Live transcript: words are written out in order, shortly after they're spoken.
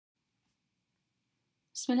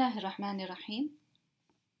Bismillahirrahmanirrahim.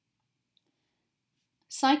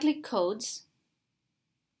 Cyclic codes.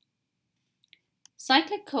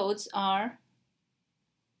 Cyclic codes are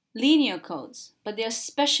linear codes, but they are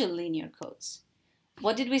special linear codes.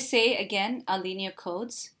 What did we say again are linear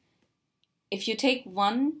codes? If you take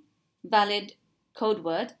one valid code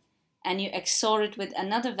word and you XOR it with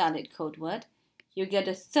another valid code word, you get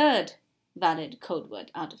a third valid code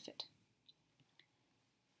word out of it.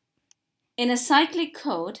 In a cyclic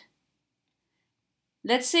code,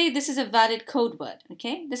 let's say this is a valid code word,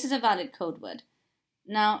 okay? This is a valid code word.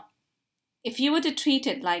 Now, if you were to treat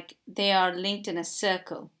it like they are linked in a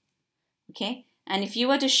circle, okay? And if you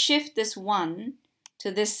were to shift this 1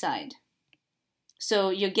 to this side, so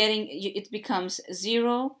you're getting, it becomes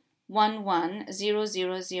 0, 1, 1, 0,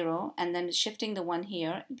 0, 0, and then shifting the 1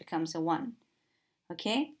 here, it becomes a 1,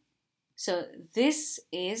 okay? So this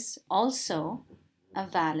is also a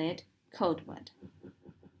valid code word.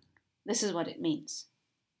 This is what it means.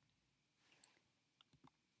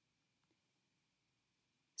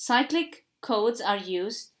 Cyclic codes are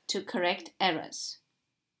used to correct errors.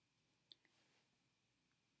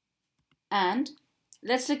 And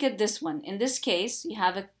let's look at this one. In this case, you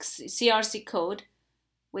have a CRC code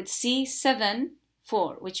with C7,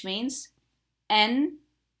 4, which means N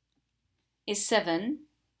is 7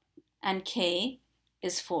 and K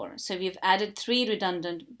is 4. So we've added 3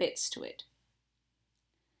 redundant bits to it.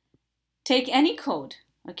 Take any code,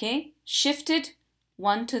 okay? Shift it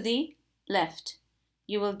 1 to the left.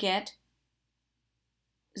 You will get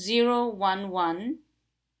 0, 1, 1,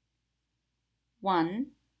 1,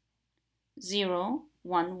 0,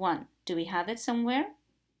 1, 1. Do we have it somewhere?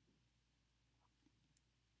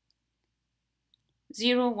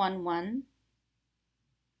 0, 1, 1,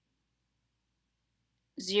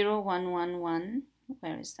 0, 1, 1, 1.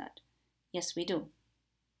 Where is that? Yes, we do.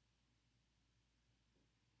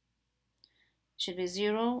 Should be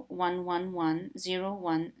 0, 1, 1, 1, 0,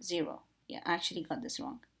 1, 0. Yeah, I actually got this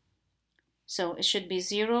wrong. So it should be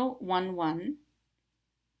 0, 1, 1,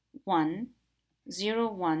 1,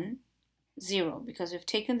 0, 1, 0, because we've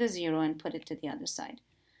taken the 0 and put it to the other side.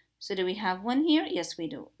 So do we have 1 here? Yes, we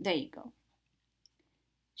do. There you go.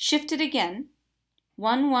 Shift it again.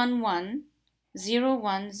 1, 1, 1, 0,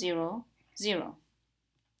 1, 0, 0.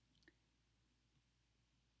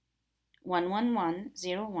 1, 1, 1,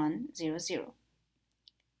 0, 1, 0, 0.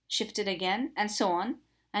 Shift it again, and so on.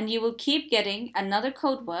 And you will keep getting another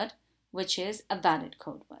code word, which is a valid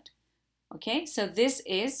code word. Okay, so this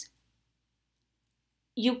is,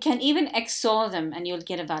 you can even XOR them and you'll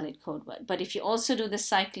get a valid code word. But if you also do the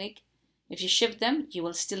cyclic, if you shift them, you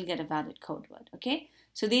will still get a valid code word. Okay,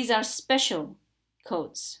 so these are special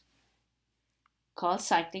codes called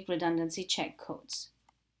cyclic redundancy check codes.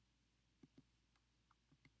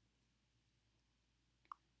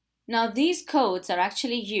 Now these codes are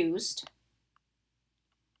actually used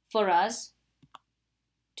for us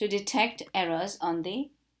to detect errors on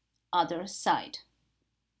the other side.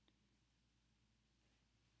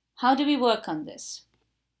 How do we work on this?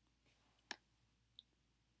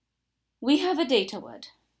 We have a data word,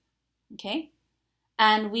 okay?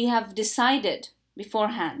 And we have decided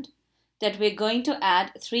beforehand that we're going to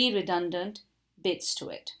add 3 redundant bits to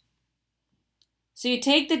it. So you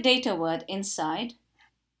take the data word inside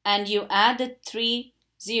and you add the 3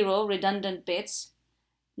 0 redundant bits.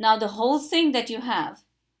 Now the whole thing that you have,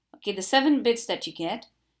 okay, the 7 bits that you get,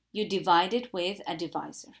 you divide it with a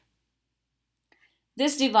divisor.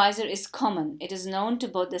 This divisor is common. It is known to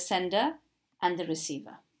both the sender and the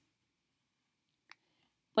receiver.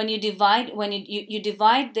 When you divide, you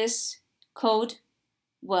divide this code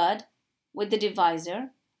word with the divisor,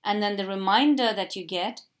 and then the reminder that you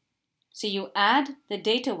get, so you add the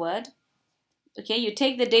data word, okay, you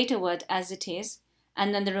take the data word as it is,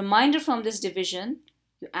 and then the reminder from this division,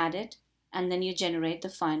 you add it, and then you generate the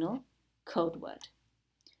final code word.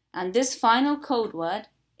 And this final code word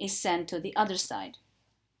is sent to the other side.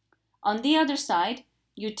 On the other side,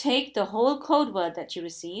 you take the whole code word that you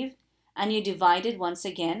receive and you divide it once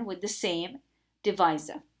again with the same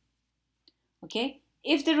divisor. Okay?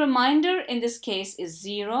 If the reminder in this case is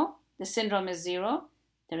 0, the syndrome is 0,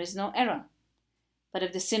 there is no error. But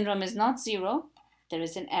if the syndrome is not 0, there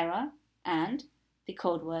is an error and the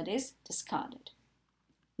code word is discarded.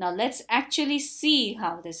 Now let's actually see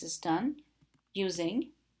how this is done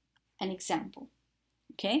using an example.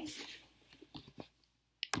 Okay?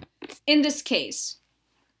 In this case,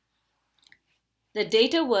 the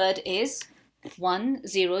data word is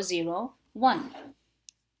 1001.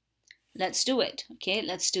 Let's do it. Okay,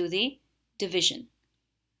 let's do the division.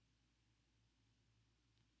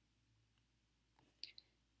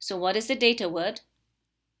 So what is the data word?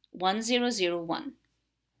 1001.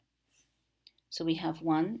 So we have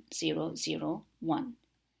 1001.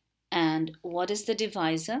 And what is the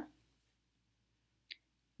divisor?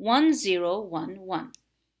 1011.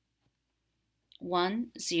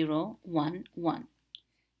 1011.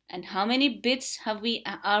 And how many bits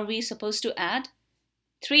are we supposed to add?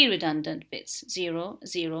 3 redundant bits, 0,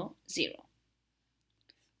 0, 0.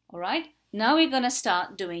 All right, now we're going to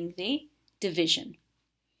start doing the division.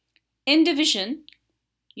 In division,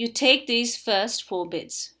 you take these first 4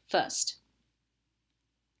 bits first.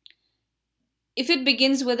 If it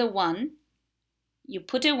begins with a 1, you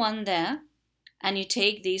put a 1 there and you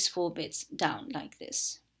take these 4 bits down like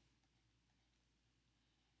this.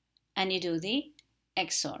 And you do the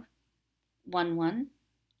XOR. 1, 1,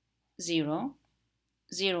 0,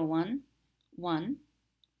 0, 1, 1,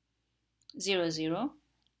 0, 0,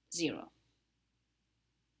 0.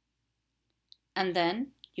 And then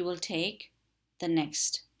you will take the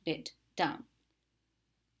next bit down.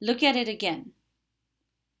 Look at it again.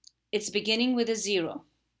 It's beginning with a 0.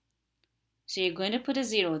 So you're going to put a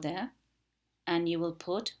 0 there and you will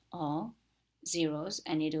put all zeros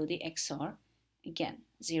and you do the XOR again.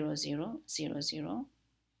 0, 0, 0, 0,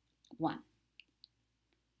 1.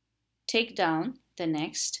 Take down the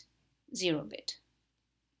next 0 bit.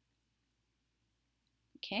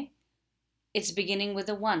 Okay? It's beginning with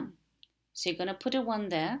a 1. So you're going to put a 1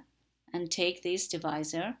 there and take this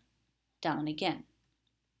divisor down again.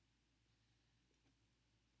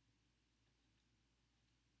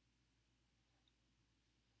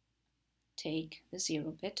 Take the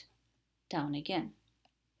 0 bit down again.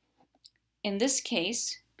 In this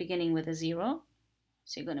case, beginning with a 0,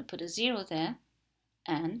 so you're going to put a 0 there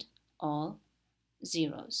and all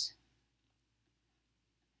zeros.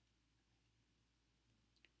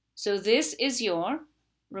 So this is your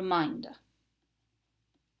reminder.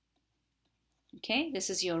 Okay, this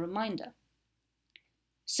is your reminder.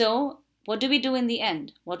 So what do we do in the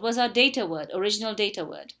end? What was our data word, original data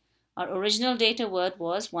word? Our original data word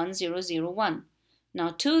was 1001. Now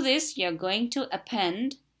to this, you're going to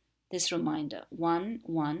append this reminder,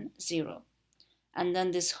 110. And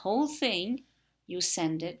then this whole thing, you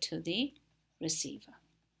send it to the receiver.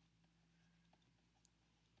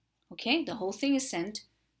 Okay, the whole thing is sent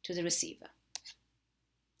to the receiver.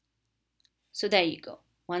 So there you go,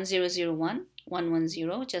 1001,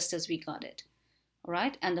 110, just as we got it. All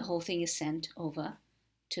right, and the whole thing is sent over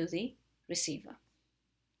to the receiver.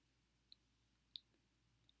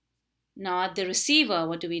 Now at the receiver,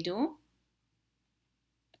 what do we do?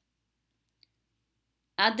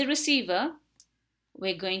 At the receiver,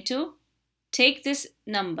 we're going to take this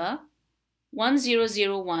number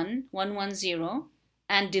 1001, 110,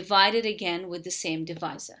 and divide it again with the same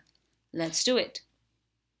divisor. Let's do it.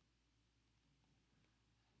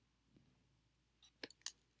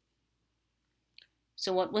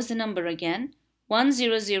 So what was the number again?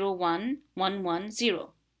 1001, 110.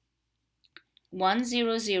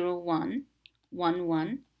 1001,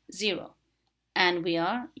 110. And we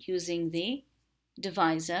are using the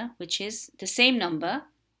divisor, which is the same number,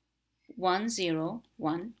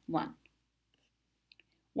 1011.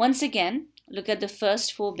 Once again, look at the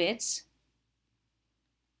first 4 bits.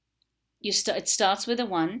 It starts with a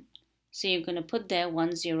 1, so you're going to put there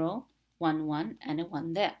 1011 and a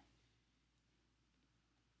 1 there.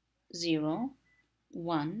 0,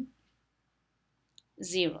 1,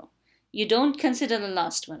 0. You don't consider the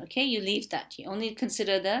last one, okay? You leave that. You only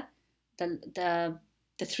consider the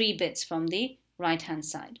 3 bits from the right hand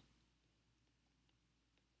side.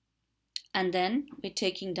 And then we're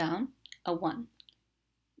taking down a 1.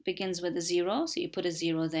 Begins with a 0, so you put a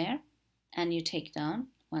 0 there and you take down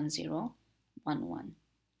 1, 0, 1, 1.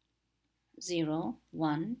 0,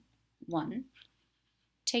 1, 1.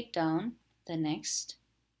 Take down the next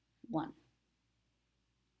 1.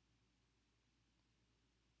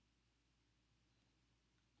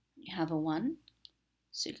 You have a 1,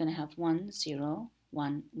 so you're going to have 1, 0,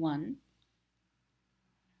 1, 1,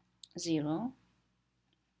 0,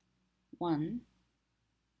 1,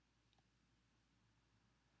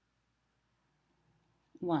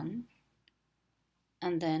 1,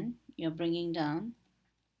 and then you're bringing down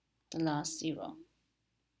the last 0.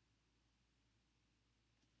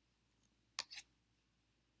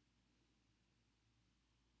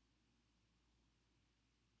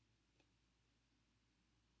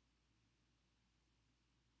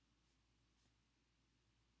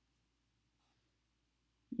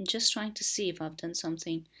 I'm just trying to see if I've done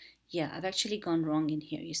something. Yeah, I've actually gone wrong in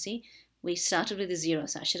here. You see, we started with a 0,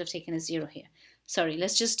 so I should have taken a 0 here. Sorry,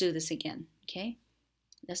 let's just do this again, okay?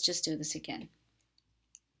 Let's just do this again.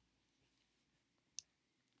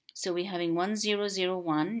 So we're having 1 0 0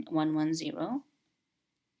 1 1 1 0,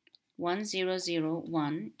 1 0 0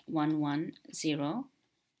 1 1 1 0,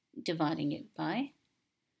 dividing it by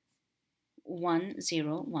 1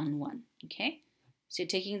 0 1 1. Okay, so you're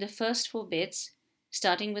taking the first 4 bits,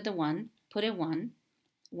 starting with the 1, put a 1,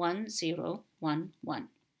 1 0 1 1,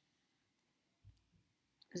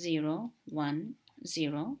 0 1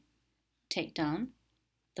 0, take down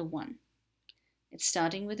the 1. It's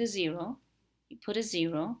starting with a 0, you put a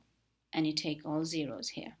 0 and you take all zeros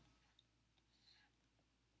here.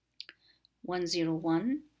 1 0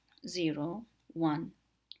 1 0 1,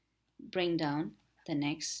 bring down the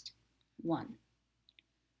next 1.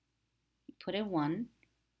 You put a 1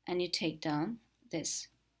 and you take down this.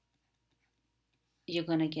 You're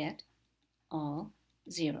going to get all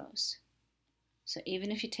zeros. So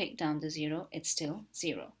even if you take down the 0, it's still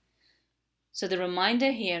 0. So the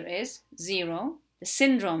reminder here is 0. The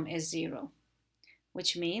syndrome is 0,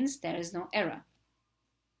 which means there is no error.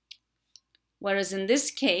 Whereas in this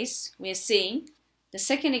case, we are seeing the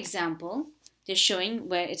second example, they're showing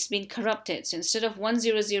where it's been corrupted. So instead of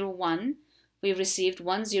 1001, we received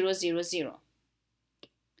 1000.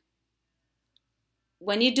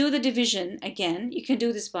 When you do the division, again, you can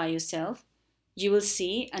do this by yourself, you will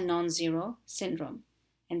see a non-zero syndrome.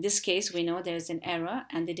 In this case, we know there is an error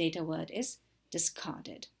and the data word is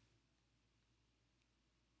discarded.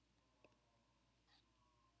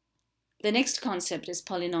 The next concept is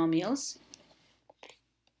polynomials.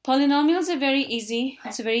 Polynomials are very easy.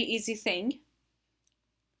 It's a very easy thing.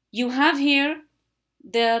 You have here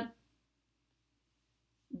the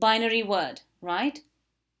binary word, right?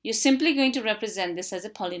 You're simply going to represent this as a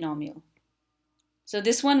polynomial. So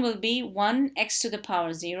this one will be 1x to the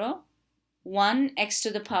power 0, 1x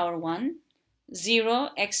to the power 1,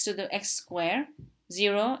 0x to the x square,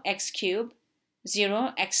 0x cube,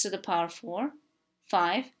 0x to the power 4,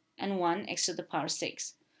 5, and 1x to the power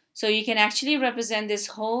 6. So you can actually represent this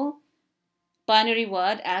whole binary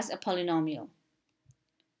word as a polynomial.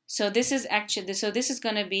 So this is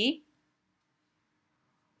going to be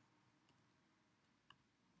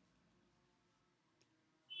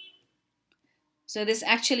this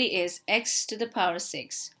actually is x to the power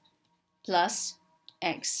 6 plus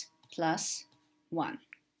x plus 1.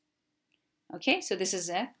 Okay, so this is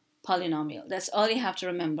a polynomial. That's all you have to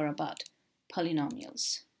remember about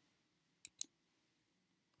polynomials.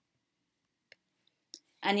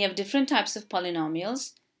 And you have different types of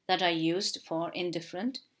polynomials that are used in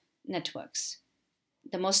different networks.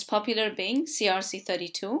 The most popular being CRC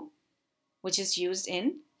 32, which is used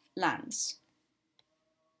in LANs.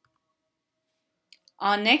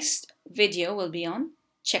 Our next video will be on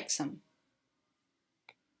checksum.